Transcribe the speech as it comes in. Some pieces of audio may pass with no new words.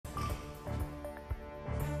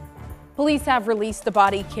Police have released the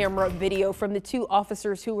body camera video from the two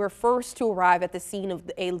officers who were first to arrive at the scene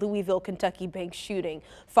of a Louisville, Kentucky bank shooting.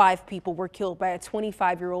 5 people were killed by a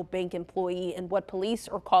 25-year-old bank employee in what police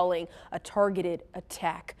are calling a targeted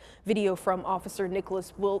attack. Video from Officer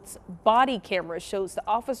Nicholas Wilt's body camera shows the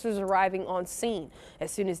officers arriving on scene.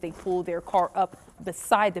 As soon as they pull their car up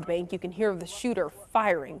beside the bank, you can hear the shooter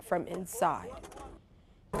firing from inside.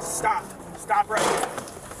 Stop right here.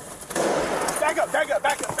 Back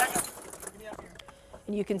up.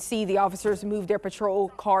 And you can see the officers move their patrol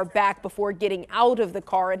car back before getting out of the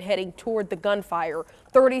car and heading toward the gunfire.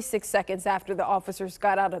 36 seconds after the officers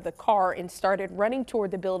got out of the car and started running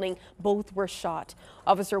toward the building, both were shot.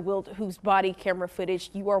 Officer Wilt, whose body camera footage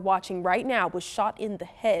you are watching right now, was shot in the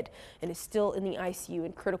head and is still in the ICU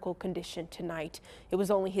in critical condition tonight. It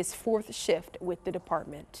was only his 4th shift with the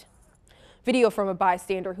department. Video from a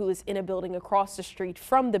bystander who is in a building across the street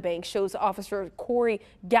from the bank shows Officer Corey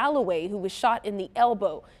Galloway, who was shot in the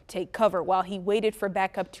elbow, take cover while he waited for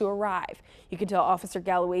backup to arrive. You can tell Officer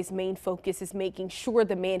Galloway's main focus is making sure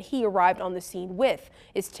the man he arrived on the scene with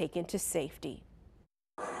is taken to safety.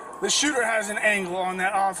 The shooter has an angle on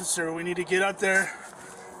that officer. We need to get up there.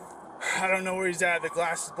 I don't know where he's at. The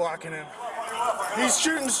glass is blocking him. He's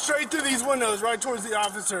shooting straight through these windows right towards the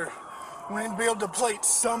officer. We need to be able to plate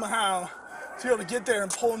somehow to be able to get there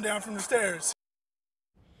and pull him down from the stairs.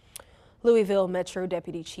 Louisville Metro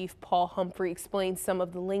Deputy Chief Paul Humphrey explains some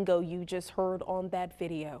of the lingo you just heard on that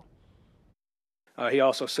video. He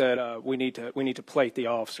also said we need to plate the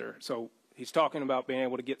officer. So he's talking about being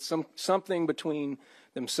able to get something between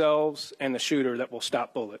themselves and the shooter that will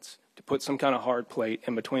stop bullets, to put some kind of hard plate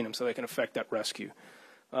in between them so they can effect that rescue.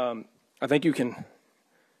 I think you can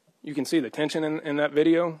see the tension in that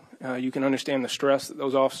video. You can understand the stress that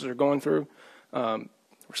those officers are going through.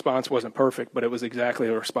 Response wasn't perfect, but it was exactly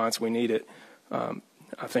the response we needed. I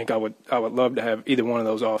think I would love to have either one of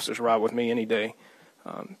those officers ride with me any day.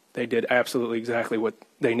 They did absolutely exactly what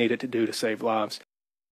they needed to do to save lives.